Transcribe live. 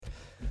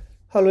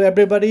Hello,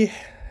 everybody.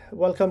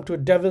 Welcome to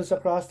Devils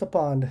Across the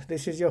Pond.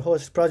 This is your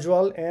host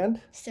Prajwal, and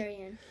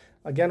Syrian.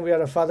 again, we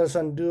are a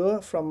father-son duo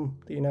from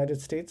the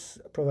United States,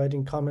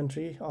 providing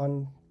commentary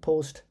on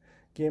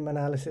post-game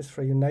analysis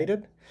for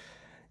United.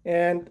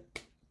 And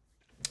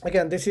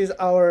again, this is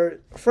our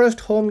first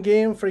home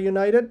game for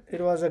United.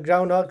 It was a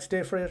Groundhog's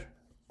Day for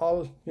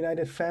all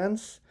United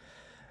fans.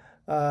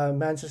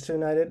 Manchester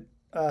United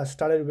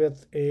started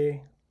with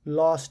a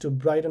loss to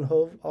Brighton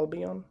Hove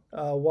Albion,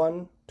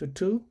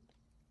 1-2.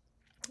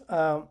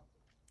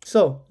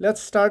 So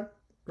let's start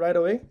right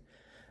away.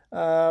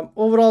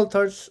 Overall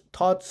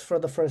thoughts for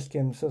the first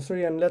game. So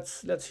Suryan,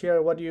 let's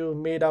hear what you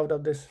made out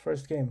of this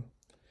first game.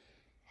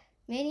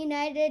 Man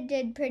United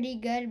did pretty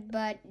good,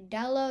 but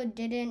Dello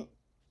didn't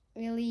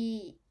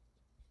really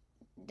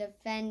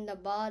defend the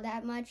ball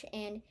that much.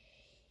 And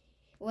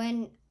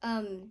when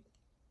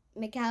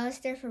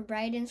McAllister for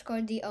Brighton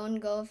scored the own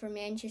goal for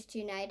Manchester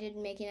United,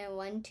 making it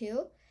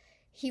 1-2,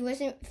 he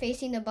wasn't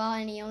facing the ball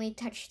and he only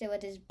touched it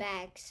with his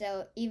back.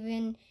 So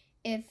even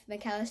if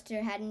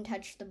McAllister hadn't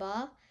touched the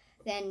ball,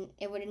 then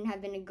it wouldn't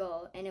have been a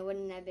goal and it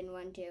wouldn't have been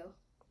 1-2.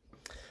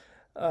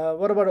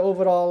 What about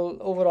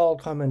overall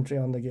commentary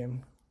on the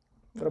game?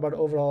 What about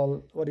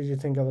overall? What did you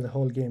think of the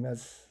whole game?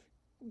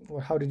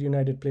 How did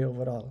United play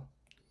overall?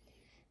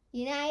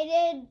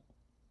 United,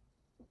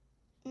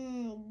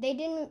 they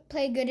didn't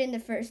play good in the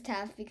first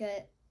half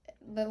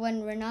but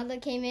when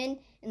Ronaldo came in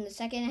the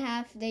second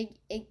half,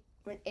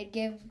 it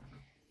gave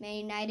Man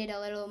United a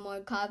little more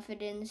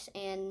confidence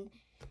and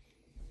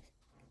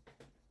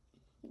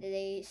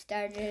they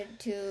started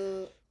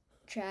to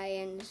try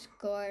and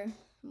score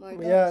more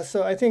goals. Yeah,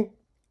 so I think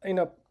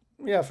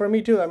yeah, for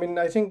me too. I mean,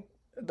 I think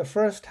the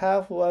first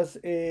half was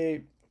uh,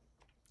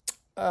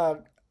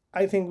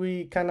 I think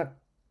we kind of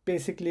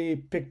basically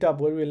picked up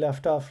where we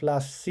left off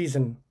last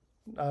season,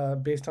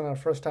 based on our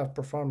first half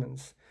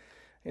performance.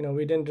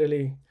 We didn't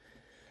really,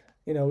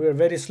 we were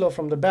very slow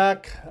from the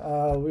back.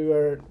 We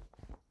were,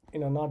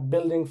 not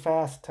building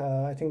fast.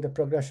 I think the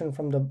progression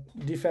from the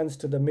defense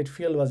to the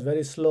midfield was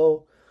very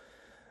slow,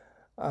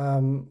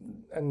 and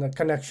the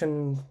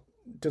connection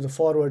to the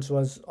forwards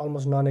was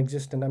almost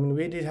non-existent. I mean,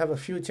 we did have a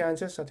few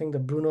chances. I think the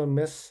Bruno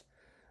miss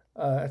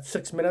at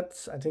 6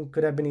 minutes, I think,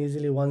 could have been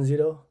easily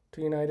 1-0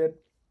 to United.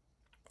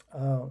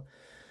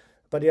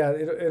 But yeah,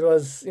 it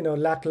was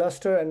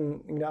lackluster,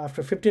 and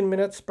after 15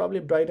 minutes, probably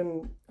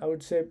Brighton, I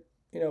would say,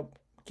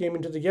 came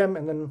into the game,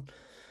 and then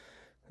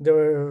they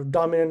were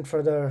dominant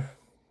for the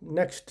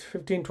next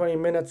 15-20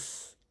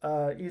 minutes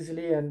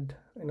easily, and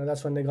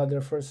that's when they got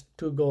their first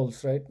two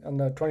goals, right, on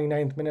the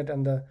 29th minute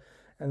and the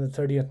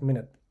 30th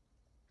minute.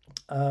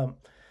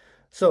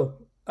 So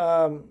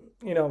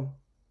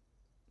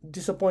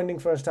disappointing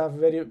first half.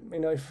 Very,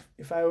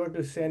 if I were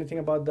to say anything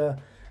about the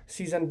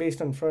season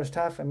based on first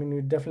half, I mean,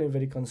 we're definitely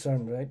very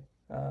concerned, right?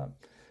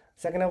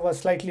 Second half was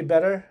slightly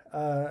better.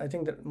 I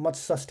think that much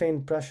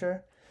sustained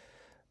pressure.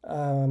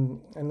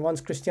 And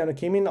once Cristiano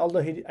came in,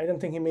 although I don't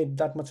think he made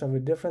that much of a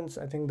difference.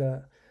 I think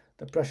the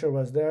pressure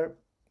was there.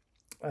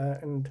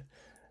 And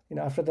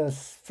after the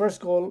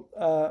first goal,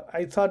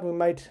 I thought we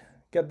might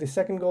get the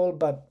second goal,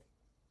 but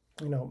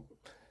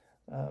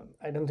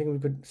I don't think we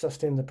could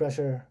sustain the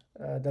pressure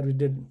that we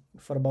did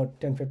for about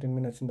 10-15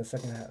 minutes in the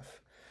second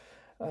half.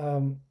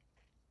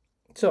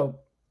 So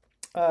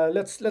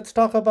let's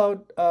talk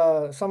about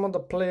some of the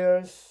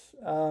players.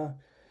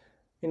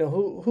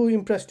 Who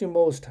impressed you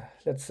most,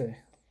 let's say.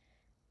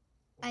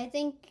 I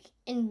think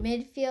in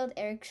midfield,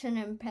 Eriksson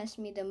impressed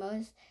me the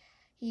most.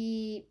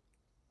 He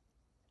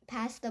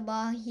passed the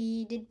ball.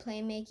 He did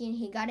playmaking.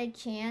 He got a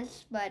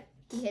chance, but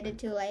he hit it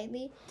too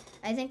lightly.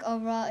 I think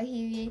overall,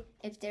 I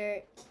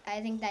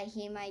think that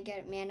he might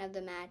get man of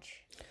the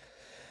match.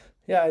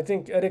 Yeah, I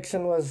think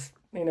Eriksson was,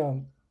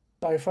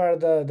 by far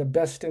the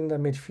best in the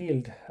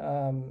midfield.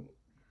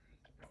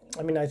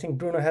 I mean, I think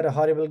Bruno had a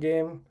horrible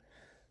game.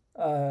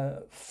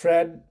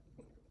 Fred,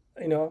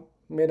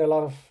 made a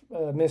lot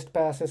of missed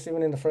passes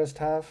even in the first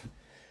half.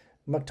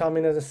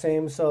 McTominay the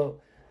same. So,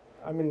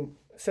 I mean,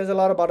 says a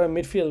lot about our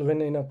midfield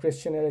when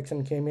Christian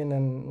Eriksen came in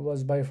and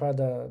was by far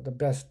the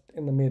best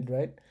in the mid,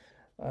 right?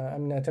 I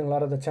mean, I think a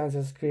lot of the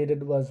chances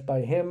created was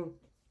by him,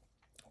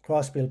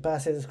 cross-field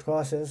passes,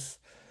 crosses.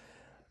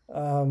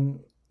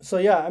 So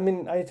yeah, I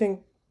mean, I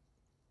think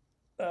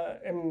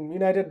in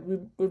United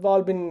we've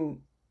all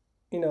been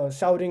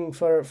shouting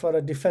for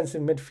a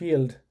defensive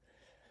midfield,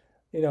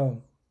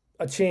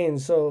 a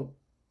change. So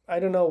I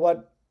don't know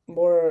what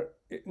more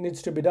it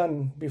needs to be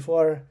done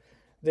before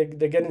they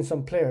get in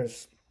some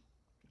players.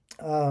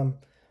 I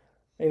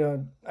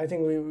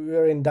think we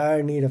are in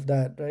dire need of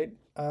that, right?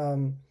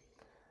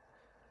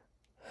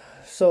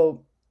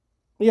 So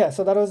yeah,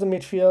 so that was the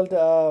midfield.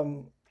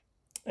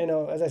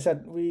 As I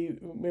said, we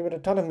made a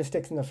ton of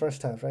mistakes in the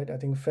first half, right? I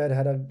think Fred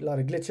had a lot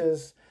of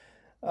glitches.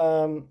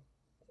 Um,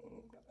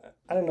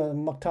 I don't know,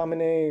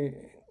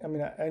 McTominay. I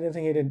mean, I didn't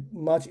think he did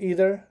much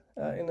either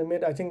in the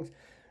mid. I think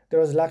there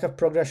was lack of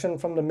progression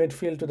from the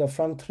midfield to the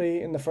front three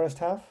in the first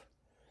half.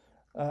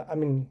 I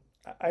mean,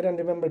 I don't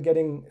remember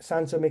getting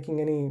Sancho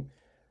making any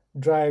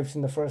drives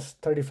in the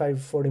first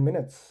 35, 40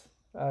 minutes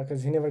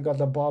because he never got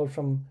the ball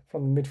from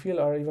midfield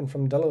or even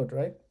from Dalot,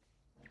 right?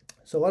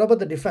 So what about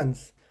the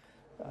defense?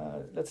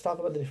 Let's talk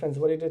about the defense.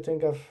 What did you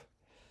think of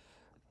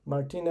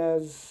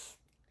Martinez?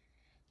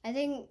 I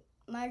think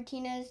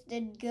Martinez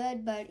did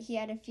good, but he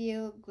had a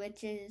few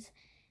glitches.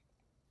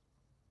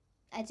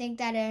 I think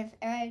that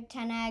if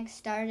Ten Hag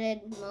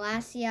started,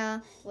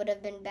 Malacia would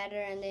have been better,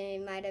 and they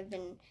might have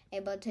been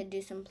able to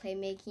do some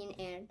playmaking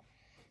and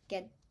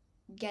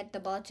get the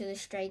ball to the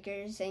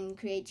strikers and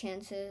create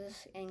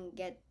chances and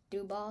get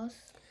through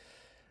balls.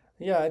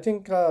 Yeah, I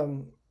think I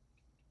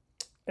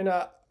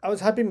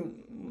was happy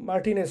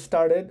Martinez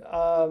started.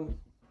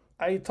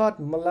 I thought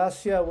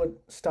Malacia would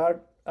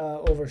start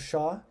over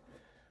Shaw.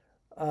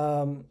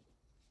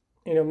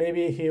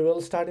 Maybe he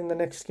will start in the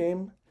next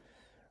game.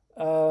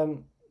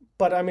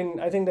 But I mean,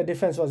 I think the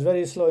defense was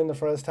very slow in the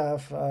first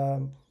half.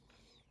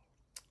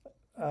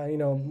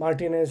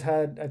 Martinez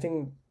I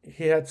think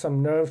he had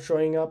some nerve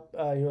showing up.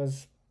 I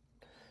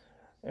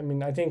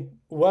think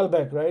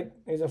Welbeck, right?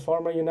 He's a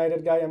former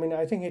United guy. I mean,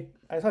 I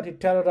thought he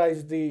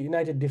terrorized the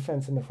United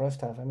defense in the first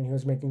half. I mean, he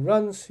was making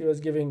runs. He was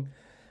giving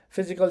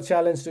physical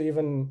challenge to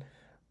even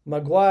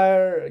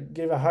Maguire.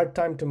 Gave a hard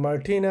time to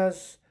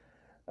Martinez.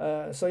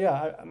 I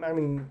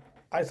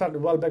thought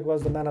Welbeck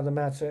was the man of the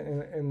match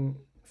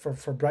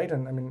for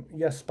Brighton. I mean,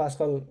 yes,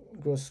 Pascal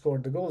Gross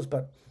scored the goals,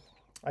 but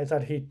I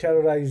thought he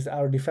terrorized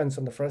our defense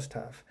in the first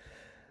half.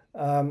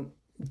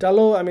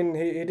 Dalot, I mean,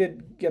 he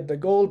did get the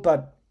goal,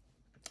 but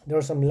there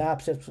were some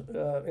lapses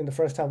in the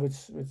first half which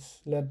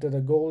led to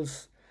the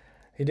goals.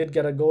 He did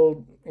get a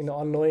goal,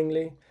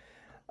 unknowingly.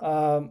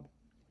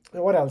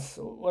 What else?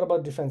 What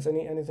about defense?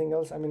 Anything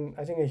else? I mean,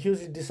 I think a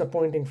hugely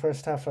disappointing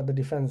first half for the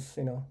defense,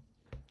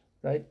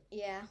 right?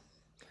 Yeah.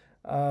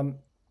 I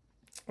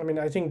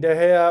think De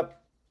Gea,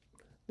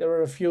 there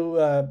were a few.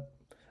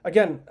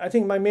 Again, I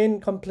think my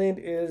main complaint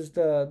is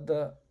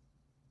the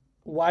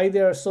why they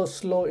are so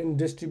slow in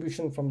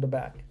distribution from the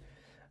back.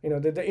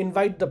 They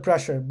invite the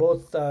pressure.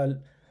 Both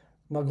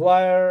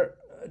Maguire,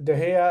 De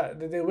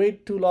Gea, they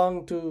wait too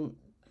long to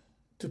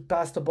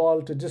pass the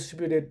ball, to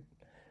distribute it,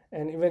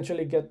 and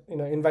eventually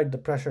invite the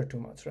pressure too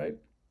much, right?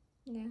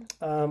 Yeah.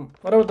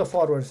 What about the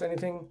forwards?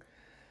 Anything?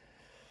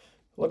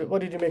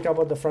 What did you make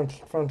about the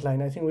front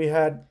line? I think we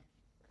had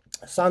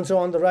Sancho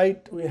on the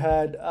right. We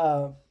had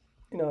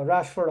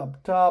Rashford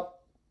up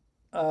top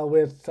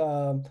with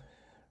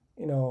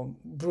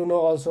Bruno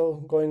also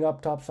going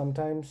up top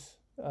sometimes.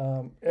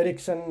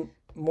 Eriksen,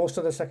 most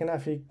of the second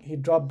half, he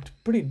dropped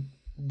pretty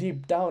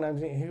deep down. I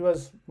mean, he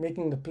was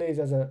making the plays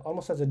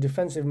almost as a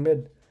defensive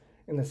mid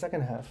in the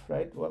second half,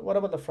 right? What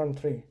about the front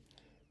three?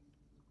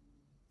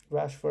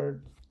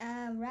 Rashford.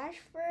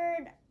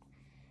 Rashford,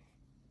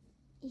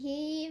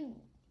 he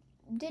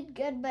did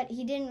good, but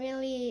he didn't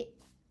really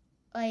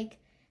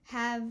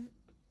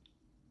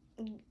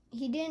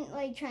he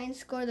didn't try and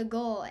score the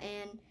goal,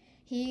 and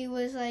he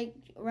was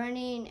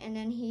running, and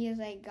then he was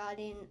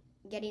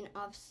getting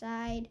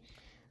offside.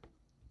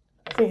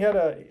 I think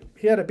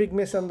he had a big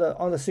miss on the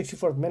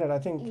 64th minute. I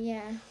think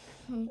Yeah.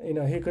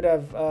 he could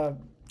have.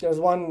 There was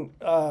one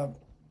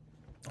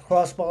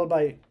cross ball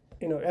by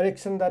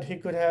Eriksen that he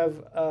could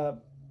have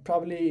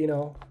probably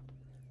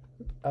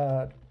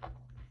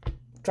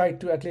tried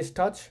to at least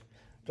touch.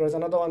 There was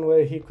another one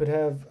where he could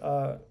have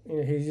he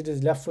used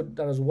his left foot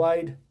that was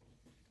wide.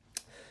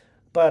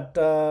 But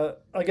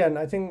again,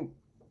 I think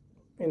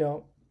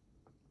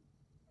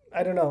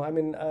I don't know. I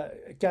mean,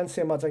 I can't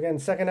say much. Again,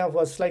 second half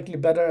was slightly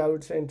better, I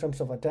would say, in terms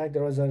of attack.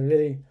 There was a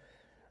really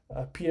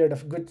period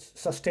of good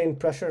sustained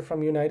pressure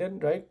from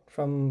United, right?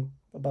 From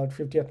about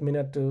 50th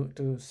minute to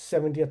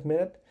 70th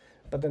minute.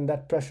 But then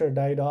that pressure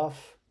died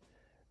off.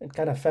 It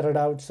kind of fettered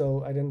out.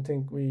 So I didn't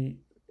think we,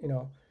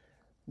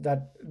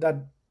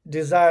 that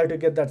desire to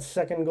get that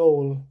second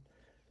goal,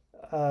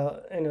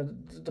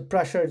 the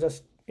pressure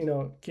just,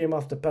 came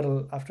off the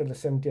pedal after the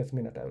 70th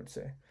minute, I would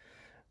say.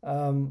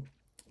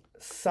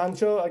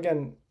 Sancho,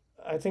 again,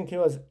 I think he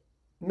was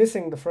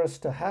missing the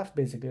first half,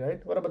 basically,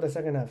 right? What about the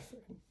second half?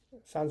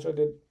 Sancho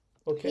did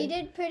okay? He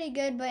did pretty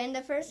good, but in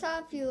the first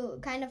half, you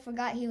kind of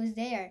forgot he was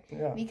there.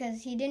 Yeah.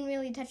 Because he didn't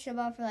really touch the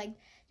ball for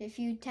a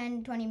few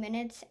 10, 20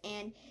 minutes,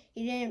 and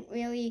he didn't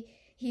really,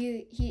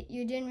 you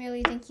didn't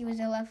really think he was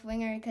a left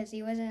winger because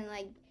he wasn't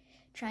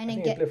trying to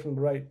he get. played from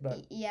the right,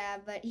 but Yeah,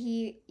 but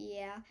he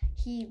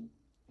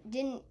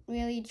didn't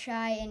really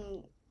try,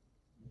 and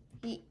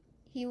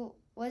he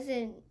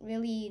wasn't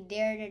really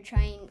there to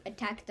try and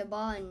attack the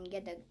ball and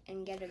get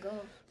a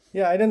goal.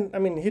 Yeah, he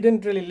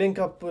didn't really link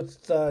up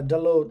with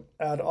Dalot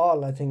at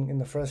all, I think, in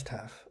the first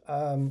half.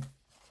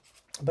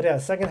 But yeah,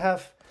 second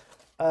half,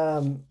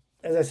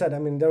 as I said,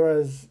 there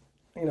was,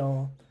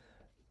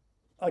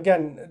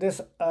 again,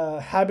 this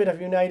habit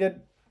of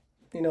United,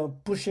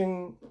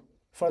 pushing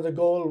for the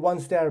goal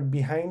once they are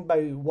behind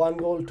by 1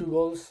 goal, 2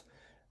 goals.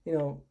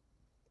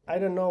 I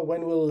don't know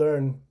when we'll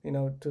learn,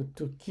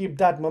 to keep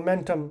that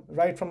momentum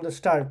right from the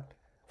start,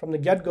 from the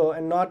get-go,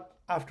 and not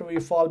after we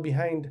fall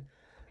behind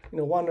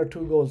 1 or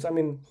 2 goals.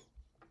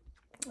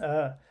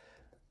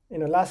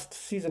 last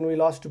season we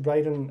lost to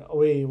Brighton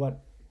away, what,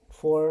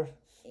 four,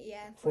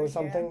 Yeah, four 4-0.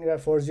 something, yeah,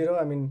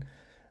 4-0. I mean,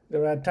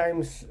 there were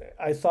times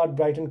I thought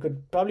Brighton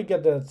could probably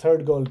get the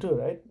third goal too,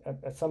 right?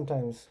 At some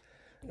times.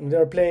 I mean, Yeah. they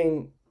were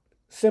playing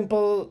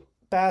simple,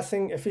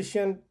 passing,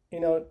 efficient,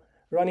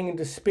 running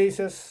into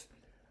spaces.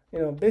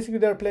 Basically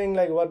they're playing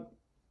like what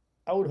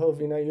I would hope,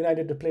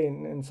 United to play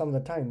in some of the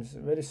times.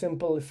 Very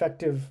simple,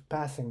 effective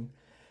passing.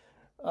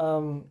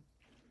 Um,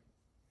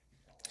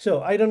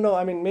 so I don't know.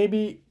 I mean,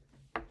 maybe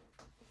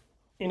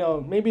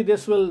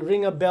this will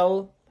ring a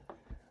bell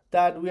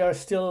that we are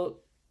still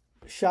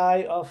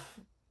shy of,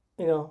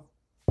 you know,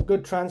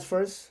 good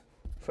transfers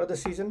for the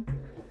season.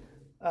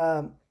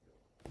 Um,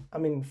 I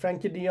mean,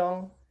 Frankie De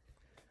Jong.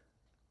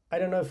 I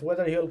don't know if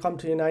whether he'll come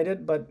to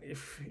United, but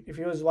if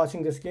he was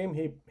watching this game,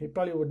 he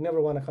probably would never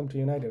want to come to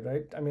United,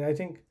 right? I mean, I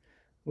think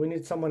we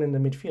need someone in the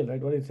midfield, right?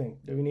 What do you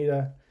think? Do we need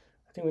a?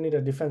 I think we need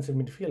a defensive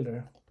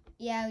midfielder.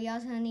 Yeah, we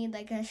also need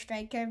like a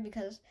striker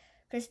because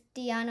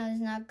Cristiano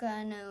is not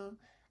gonna.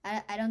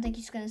 I don't think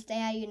he's gonna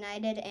stay at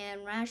United,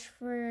 and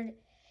Rashford,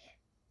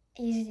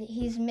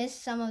 he's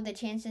missed some of the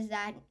chances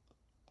that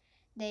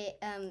they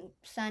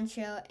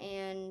Sancho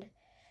and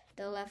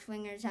the left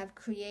wingers have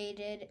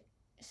created.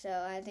 So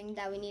I think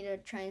that we need to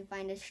try and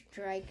find a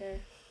striker.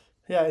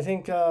 Yeah, I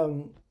think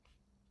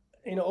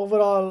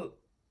overall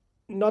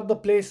not the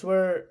place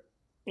where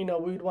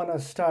we'd want to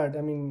start.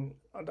 I mean,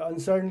 the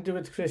uncertainty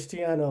with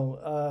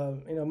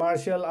Cristiano,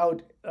 Martial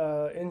out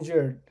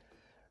injured,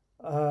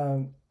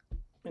 um,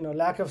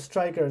 lack of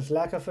strikers,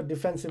 lack of a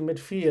defensive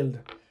midfield,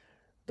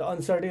 the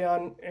uncertainty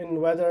on in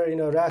whether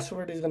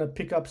Rashford is going to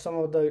pick up some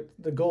of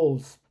the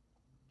goals.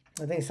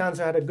 I think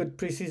Sancho had a good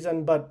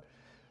preseason, but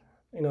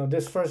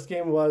this first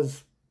game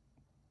was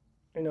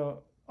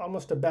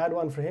almost a bad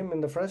one for him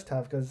in the first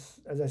half because,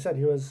 as I said,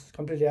 he was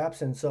completely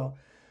absent. So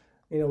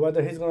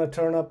whether he's going to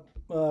turn up,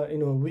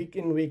 week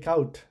in, week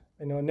out.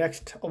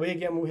 Next away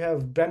game we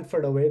have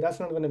Brentford away. That's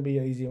not going to be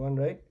an easy one,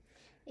 right?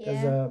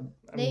 Because Yeah,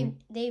 I mean,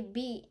 they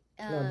beat.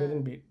 no, they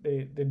didn't beat.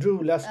 They drew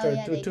Oh Leicester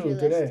yeah, two they drew two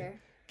today. Leicester.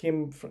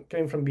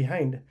 Came from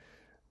behind,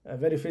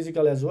 very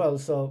physical as well.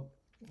 So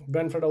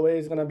Brentford away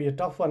is going to be a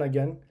tough one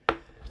again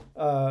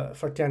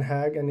for Ten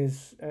Hag and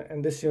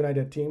this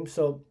United team.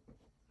 So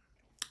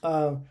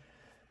uh,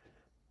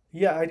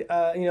 yeah,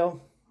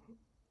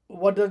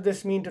 what does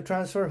this mean to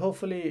transfer?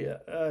 Hopefully,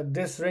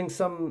 this rings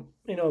some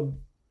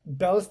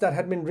bells that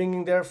had been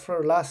ringing there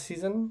for last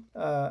season.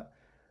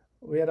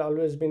 We had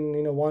always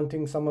been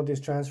wanting some of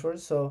these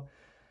transfers, so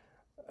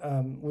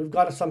we've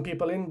got some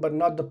people in, but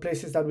not the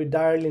places that we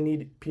direly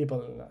need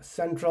people.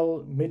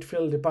 Central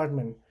midfield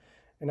department,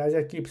 and as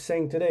I keep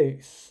saying today,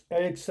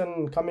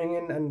 Ericsson coming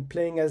in and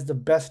playing as the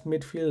best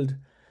midfield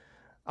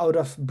out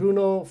of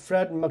Bruno,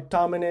 Fred,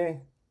 McTominay.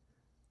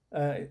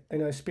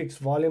 Speaks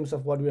volumes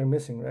of what we are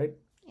missing, right?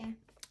 Yeah.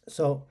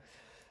 So,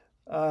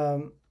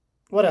 um,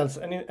 what else?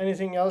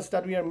 Anything else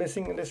that we are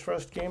missing in this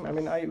first game? I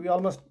mean, we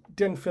almost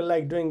didn't feel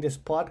like doing this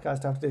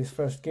podcast after this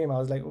first game. I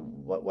was like,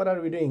 what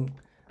are we doing?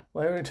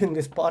 Why are we doing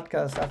this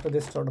podcast after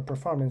this sort of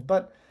performance?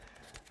 But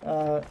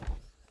uh,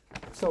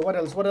 so what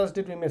else? What else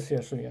did we miss here,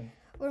 Suryan?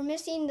 We're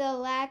missing the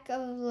lack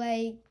of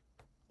like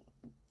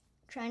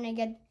trying to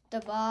get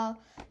the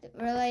ball.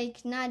 We're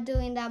like not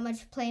doing that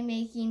much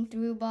playmaking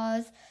through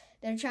balls.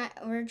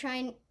 We're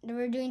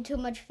doing too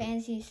much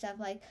fancy stuff.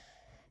 Like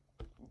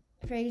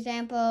for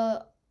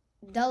example,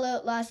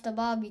 Dalot lost the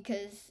ball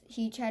because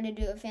he tried to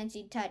do a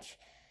fancy touch.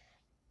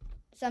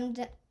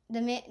 The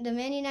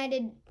Man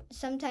United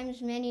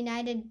sometimes Man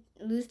United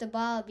lose the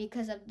ball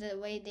because of the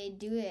way they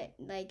do it.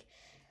 Like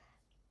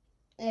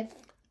if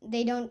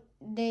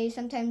they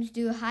sometimes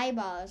do high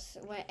balls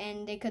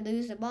and they could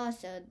lose the ball.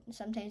 So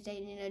sometimes they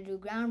need to do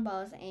ground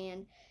balls,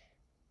 and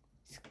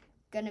it's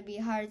gonna be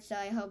hard. So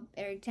I hope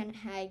Eric Ten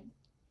Hag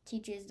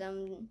teaches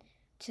them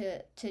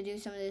to do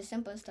some of the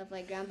simple stuff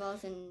like ground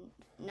balls and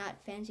not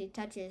fancy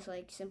touches,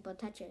 like simple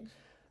touches.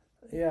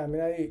 Yeah,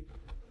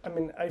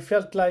 I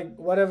felt like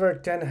whatever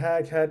Ten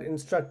Hag had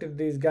instructed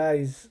these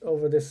guys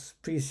over this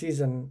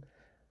preseason,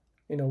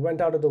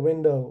 went out of the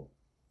window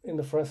in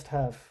the first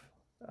half.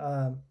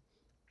 Um,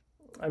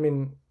 I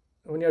mean,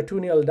 when you're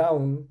 2-0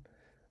 down,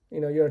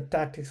 your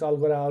tactics all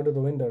go out of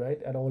the window,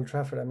 right? At Old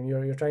Trafford. I mean,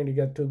 you're trying to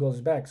get 2 goals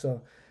back,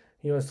 so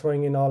he was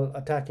throwing in all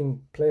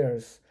attacking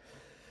players.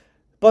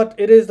 But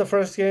it is the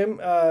first game,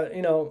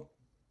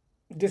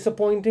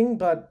 disappointing,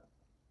 but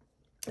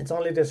it's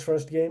only this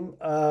first game.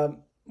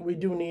 We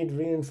do need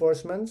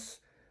reinforcements.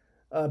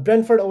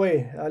 Brentford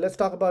away. Let's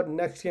talk about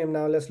next game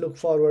now. Let's look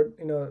forward.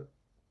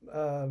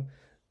 Um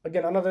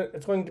Again,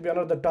 it's going to be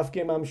another tough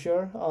game, I'm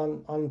sure,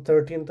 on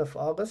 13th of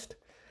August.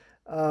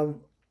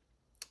 Um,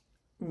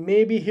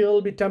 Maybe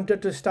he'll be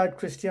tempted to start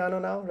Cristiano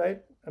now,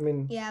 right? I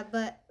mean, Yeah,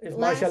 but if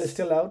Martial is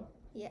still out.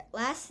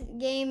 last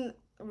game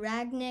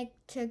Ragnick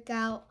took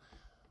out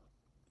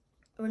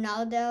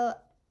Ronaldo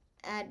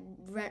at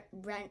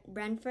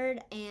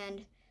Brentford,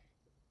 and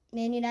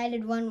Man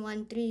United won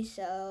 1-3.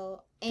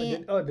 So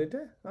Did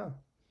they? Oh,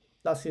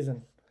 last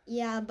season.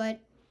 yeah,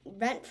 but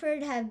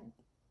Brentford have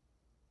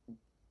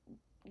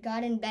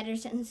gotten better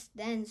since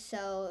then.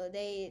 So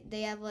they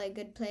have like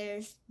good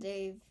players.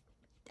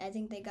 I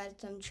think they got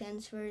some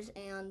transfers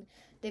and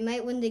they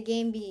might win the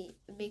game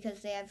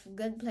because they have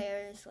good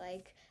players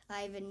like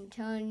Ivan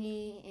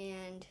Tony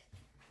and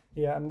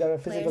Yeah, and they're a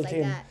players physical like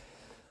team. that.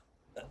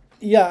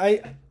 Yeah,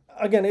 I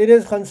again, it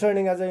is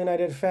concerning as a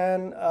United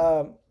fan.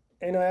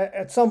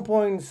 At some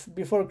points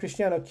before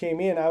Cristiano came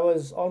in, I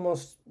was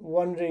almost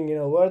wondering,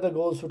 where the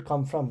goals would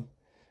come from,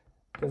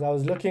 because I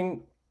was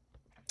looking.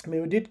 I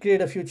mean, we did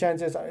create a few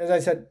chances. As I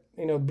said,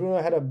 Bruno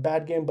had a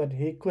bad game, but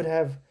he could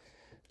have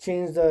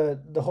changed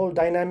the whole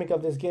dynamic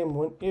of this game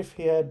if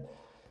he had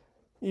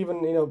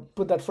even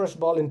put that first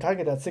ball in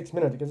target at 6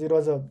 minutes, because it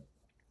was a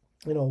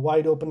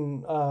wide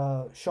open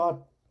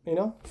shot,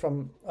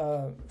 from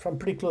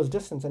pretty close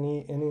distance, and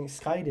he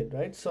skied it,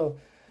 right. So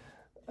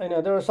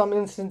there were some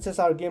instances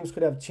our games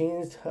could have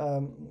changed,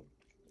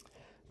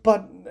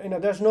 but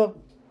there's no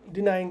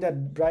denying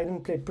that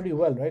Brighton played pretty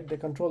well, right. They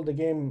controlled the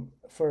game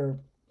for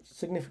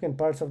significant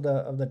parts of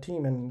the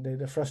team, and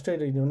they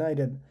frustrated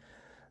United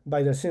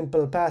by their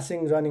simple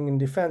passing, running in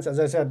defense. As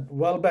I said,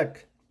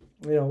 Welbeck,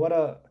 what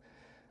a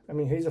I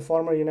mean, he's a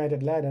former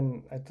United lad,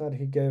 and I thought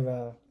he gave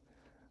the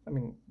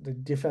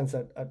defense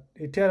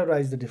he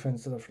terrorized the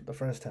defense of the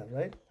first half,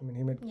 right? I mean,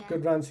 he made Yeah.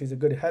 good runs. He's a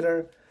good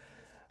header.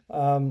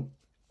 Um,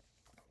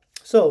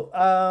 so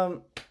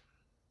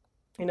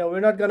we're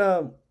not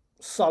gonna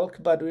sulk,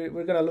 but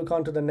we're gonna look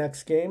on to the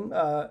next game.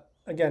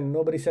 Again,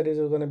 nobody said it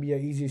was gonna be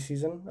an easy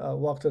season,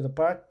 walk to the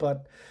park,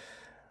 but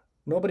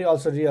nobody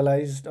also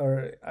realized,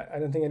 or I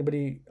don't think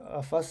anybody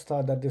of us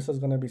thought that this was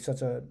going to be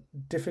such a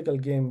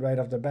difficult game right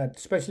off the bat,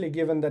 especially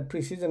given that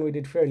preseason we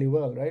did fairly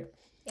well, right?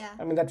 Yeah.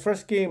 I mean, that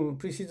first game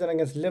preseason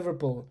against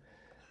Liverpool,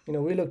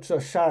 we looked so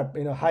sharp,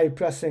 high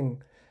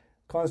pressing,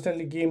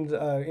 constantly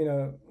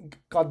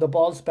got the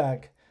balls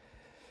back.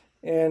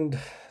 And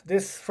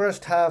this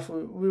first half,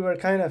 we were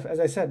kind of, as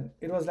I said,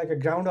 it was like a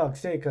Groundhog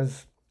Day,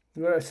 because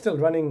we were still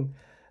running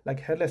like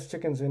headless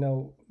chickens,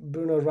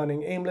 Bruno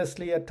running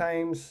aimlessly at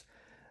times.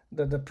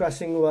 The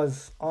pressing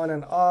was on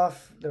and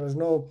off. There was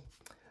no,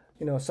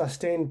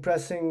 sustained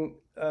pressing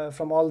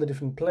from all the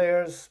different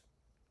players.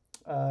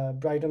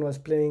 Brighton was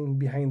playing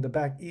behind the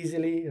back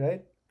easily,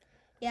 right?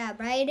 Yeah,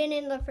 Brighton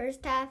in the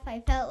first half,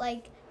 I felt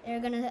like they're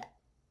gonna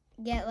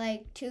get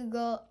like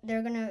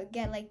they're gonna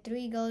get like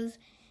 3 goals,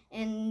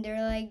 and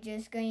they're like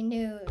just going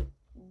to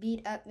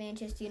beat up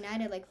Manchester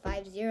United like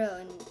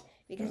 5-0, and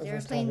because The they were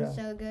first half, playing yeah.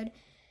 so good.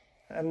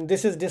 And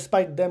this is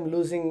despite them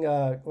losing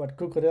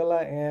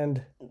Cucurella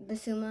and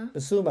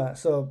Basuma.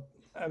 So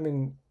I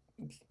mean,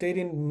 they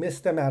didn't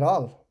miss them at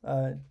all,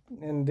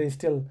 and they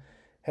still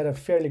had a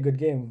fairly good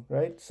game,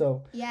 right?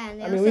 So Yeah,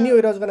 and they I mean, we knew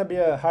also it was going to be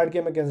a hard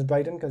game against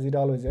Brighton, because it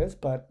always is,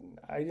 but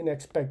I didn't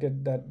expect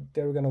it that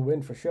they were going to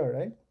win for sure,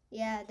 right?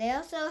 yeah they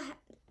also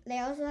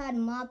had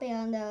Mape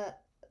on the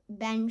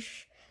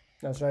bench.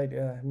 That's right.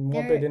 Yeah,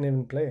 Mope They're didn't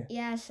even play.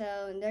 Yeah,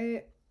 so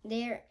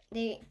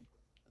they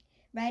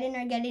Brighton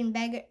are getting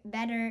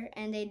better,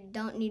 and they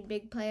don't need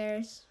big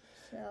players.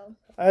 So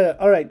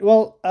All right.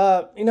 Well,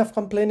 enough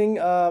complaining.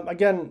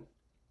 Again,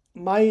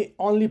 my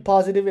only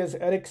positive is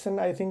Ericsson,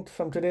 I think,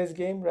 from today's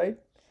game, right?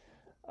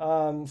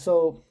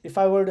 So if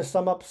I were to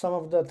sum up some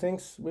of the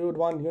things we would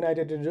want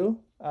United to do,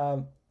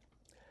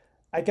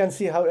 I can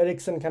see how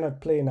Ericsson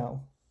cannot play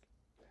now.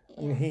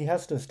 I mean, yeah, he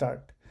has to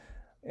start.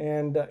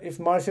 And if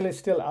Martial is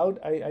still out,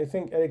 I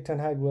think Eric Ten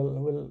Hag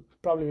will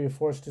probably be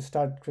forced to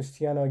start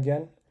Cristiano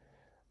again,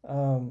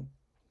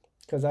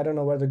 because I don't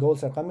know where the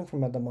goals are coming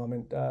from at the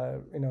moment.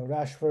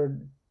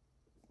 Rashford,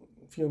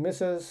 few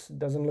misses,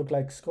 doesn't look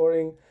like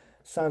scoring.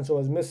 Sancho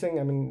was missing.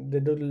 I mean,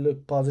 they do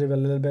look positive a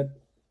little bit.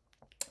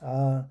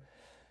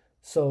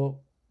 So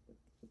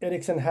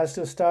Ericsson has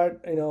to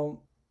start.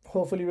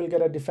 Hopefully we'll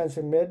get a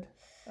defensive mid.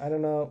 I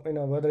don't know,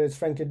 whether it's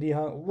Frankie De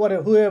Jong,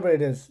 whoever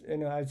it is.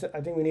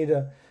 I think we need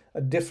a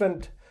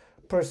different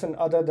person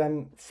other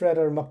than Fred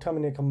or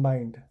McTominay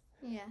combined.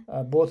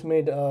 yeah, Both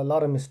made a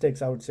lot of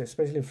mistakes, I would say,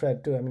 especially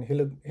Fred too. I mean,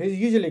 he's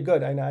usually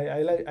good, and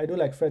I do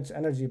like Fred's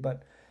energy,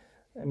 but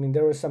I mean,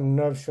 there was some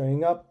nerves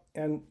showing up,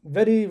 and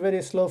very,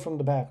 very slow from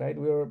the back, right?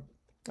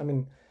 I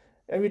mean,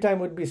 every time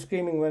we'd be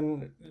screaming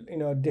when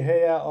De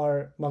Gea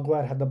or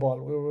Maguire had the ball.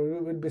 We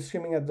would be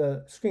screaming at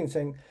the screen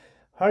saying,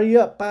 "Hurry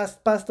up,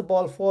 pass the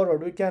ball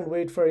forward. We can't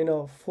wait for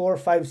 4 or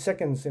 5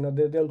 seconds.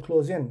 They'll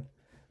close in."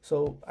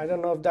 So I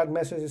don't know if that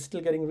message is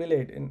still getting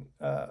relayed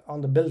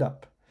on the build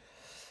up.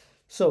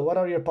 So what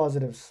are your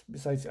positives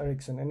besides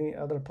Ericsson? Any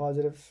other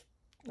positives?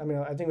 I mean,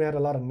 I think we had a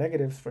lot of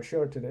negatives for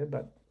sure today,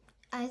 but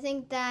I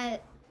think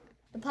that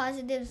the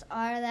positives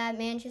are that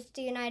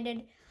Manchester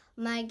United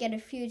might get a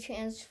few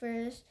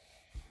transfers,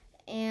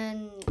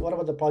 and what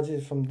about the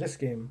positives from this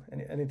game?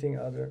 Anything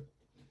other?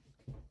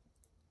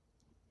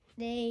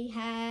 they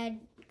had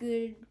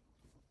good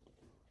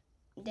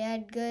they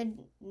had good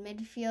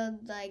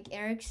midfield like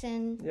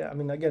Ericsson. Yeah, I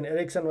mean, again,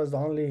 Ericsson was the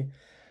only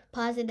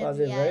Positive,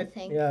 positive, yeah, I right?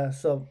 think. Yeah.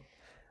 So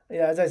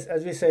yeah,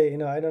 as we say,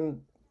 I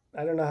don't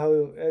know how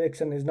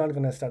Ericsson is not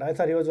gonna start. I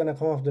thought he was gonna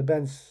come off the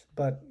bench,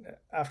 but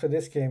after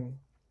this game,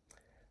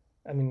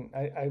 I mean,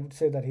 I would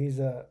say that he's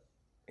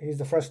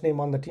the first name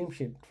on the team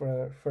sheet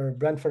for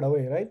Brentford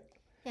away, right?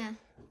 Yeah.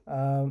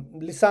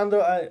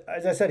 Lisandro,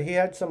 as I said, he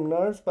had some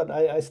nerves, but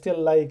I still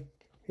like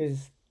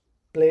his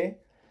play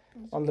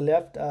on the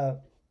left. I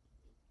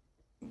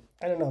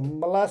don't know.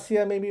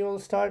 Malacia maybe will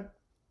start.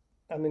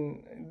 I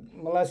mean,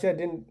 Malacia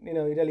didn't,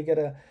 really get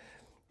a.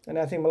 And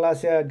I think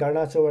Malacia,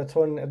 Garnacho were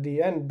thrown at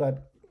the end,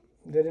 but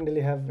they didn't really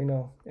have,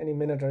 any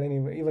minute or any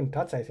even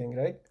touch, I think,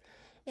 right?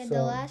 Yeah, So,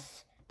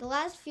 the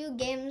last few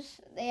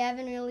games they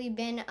haven't really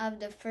been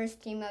of the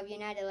first team of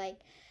United. Like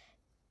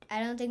I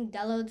don't think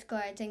Dalot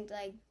scored. I think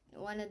like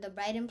one of the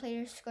Brighton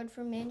players scored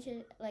for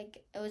Manchester.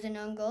 Like it was an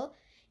own goal.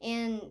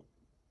 And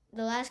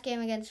the last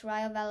game against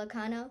Rayo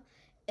Vallecano,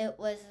 it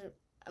was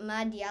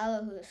Amad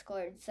Diallo who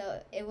scored.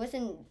 So it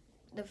wasn't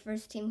the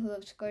first team who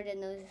have scored in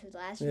those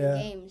last few yeah.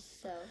 games.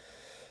 So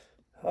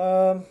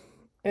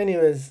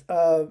Anyways,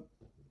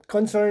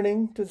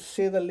 concerning to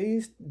say the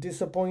least,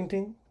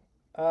 disappointing.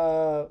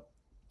 Uh,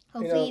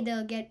 hopefully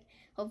they'll get.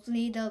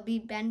 Hopefully they'll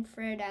beat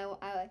Brentford. I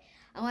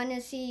want to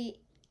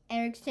see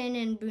Ericsson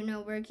and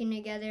Bruno working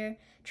together,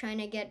 trying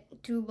to get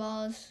through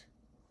balls.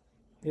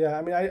 Yeah,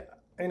 I mean,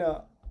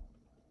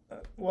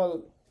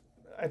 well,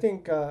 I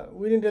think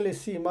we didn't really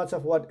see much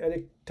of what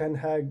Ten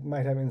Hag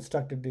might have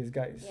instructed these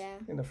guys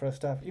in the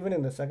first half, even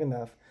in the second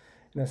half.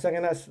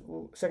 Second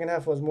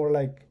half was more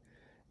like,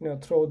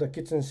 throw the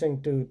kitchen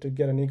sink to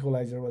get an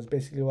equalizer was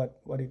basically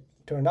what it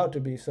turned out to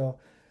be. So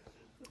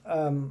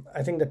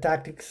I think the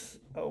tactics,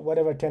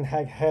 whatever Ten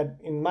Hag had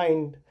in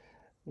mind,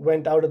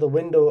 went out of the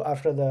window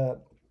after the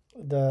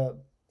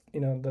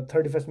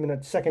 31st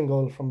minute second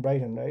goal from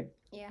Brighton, right?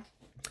 Yeah.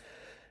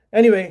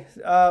 Anyway,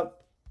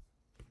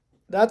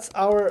 that's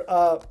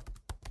our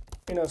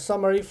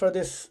summary for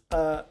this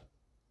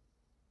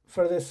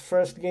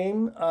first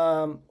game.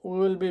 We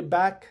will be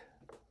back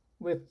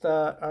with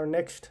our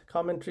next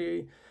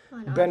commentary,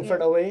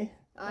 Brentford away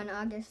on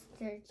August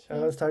 13th.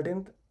 August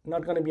 13th.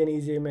 Not going to be an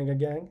easy mega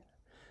gang,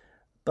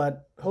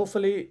 but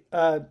hopefully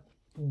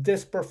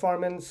this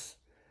performance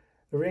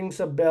rings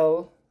a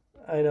bell.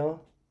 I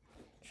know.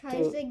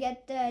 Tries to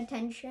get the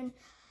attention.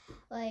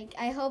 Like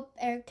I hope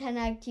Eric Ten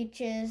Hag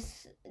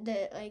teaches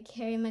the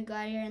Harry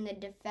Maguire and the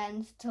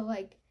defense to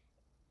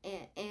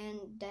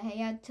and De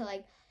Gea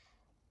to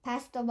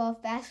pass the ball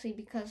fastly,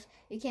 because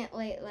you can't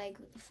wait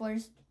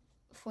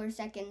 4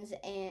 seconds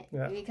and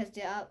because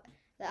the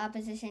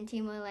opposition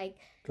team will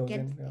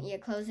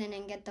close in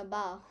and get the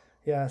ball.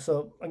 Yeah,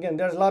 so again,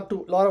 there's a lot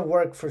of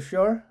work for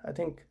sure. I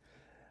think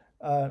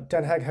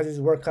Ten Hag has his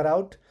work cut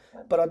out,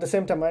 but at the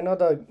same time, I know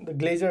the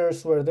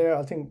Glazers were there.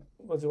 I think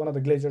was one of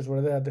the Glazers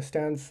were there at the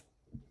stands.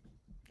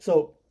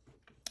 So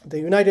the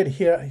United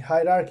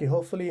hierarchy,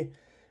 hopefully,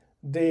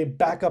 they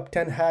back up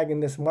Ten Hag in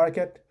this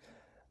market.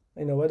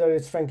 Whether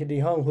it's Frankie De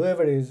Jong,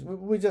 whoever it is,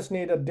 we just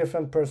need a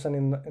different person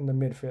in the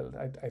midfield.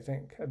 I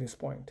think at this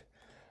point,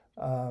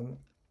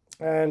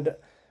 and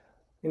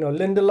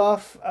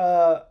Lindelof,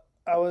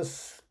 I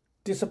was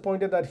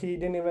disappointed that he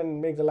didn't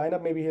even make the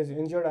lineup. Maybe he's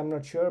injured, I'm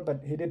not sure,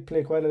 but he did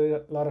play quite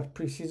a lot of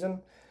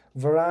preseason.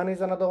 Varane is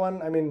another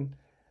one. I mean,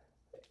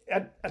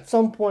 at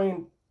some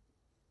point,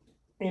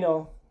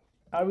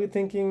 are we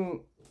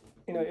thinking,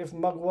 if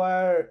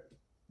Maguire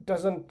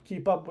doesn't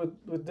keep up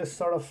with this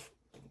sort of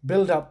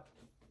build-up,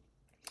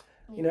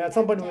 at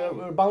some point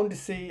we're bound to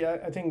see,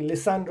 I think,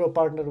 Lisandro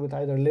partnered with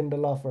either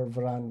Lindelof or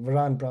Varane.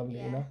 Varane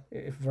probably,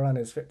 if Varane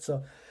is fit.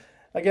 So,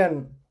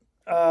 again,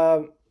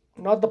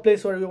 not the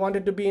place where we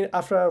wanted to be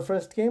after our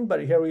first game,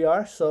 but here we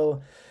are.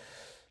 So,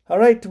 all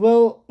right,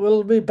 well,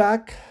 we'll be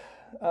back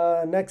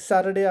next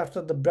Saturday after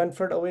the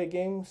Brentford away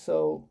game.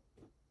 So,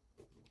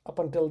 up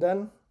until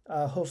then,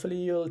 hopefully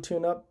you'll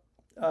tune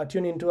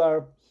into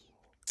our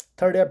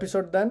third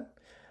episode then.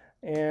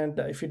 And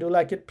if you do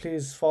like it,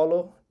 please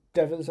follow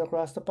Devils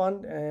Across the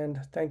Pond. And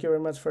thank you very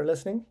much for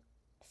listening.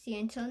 See you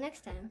until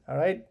next time. All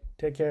right,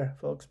 take care,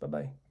 folks.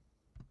 Bye-bye.